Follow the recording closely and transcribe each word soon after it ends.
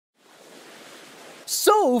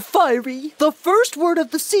So, Fiery, the first word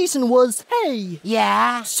of the season was hey.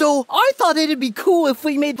 Yeah? So, I thought it'd be cool if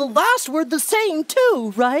we made the last word the same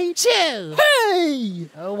too, right? Chew! Hey!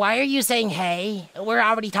 Why are you saying hey? We're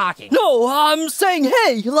already talking. No, I'm saying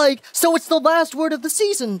hey, like, so it's the last word of the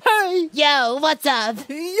season. Hey! Yo, what's up?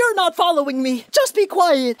 You're not following me. Just be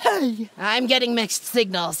quiet. Hey! I'm getting mixed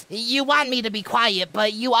signals. You want me to be quiet,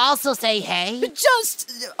 but you also say hey?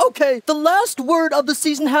 Okay, the last word of the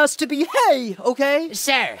season has to be hey, okay?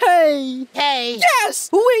 Sure. Hey! Hey!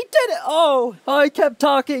 Yes! We did it! Oh, I kept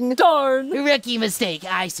talking. Darn. Rookie mistake,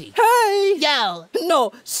 I see. Hey! Yo!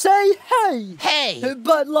 No, say hey! Hey!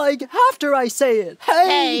 But like, after I say it. Hey!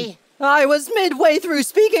 Hey! I was midway through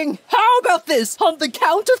speaking. How about this? On the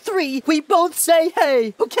count of 3, we both say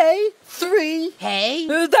hey, okay? 3. Hey?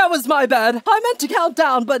 That was my bad. I meant to count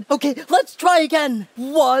down, but okay, let's try again.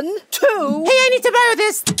 1, 2. Hey, I need to borrow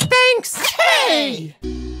this! Thanks! Hey!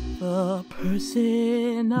 The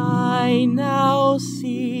person I now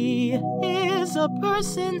see is a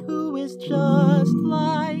person who is just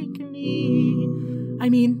like me. I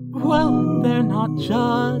mean, well, they're not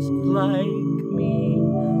just like me.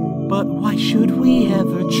 But why should we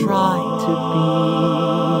ever try to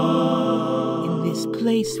be in this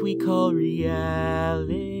place we call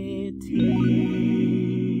reality?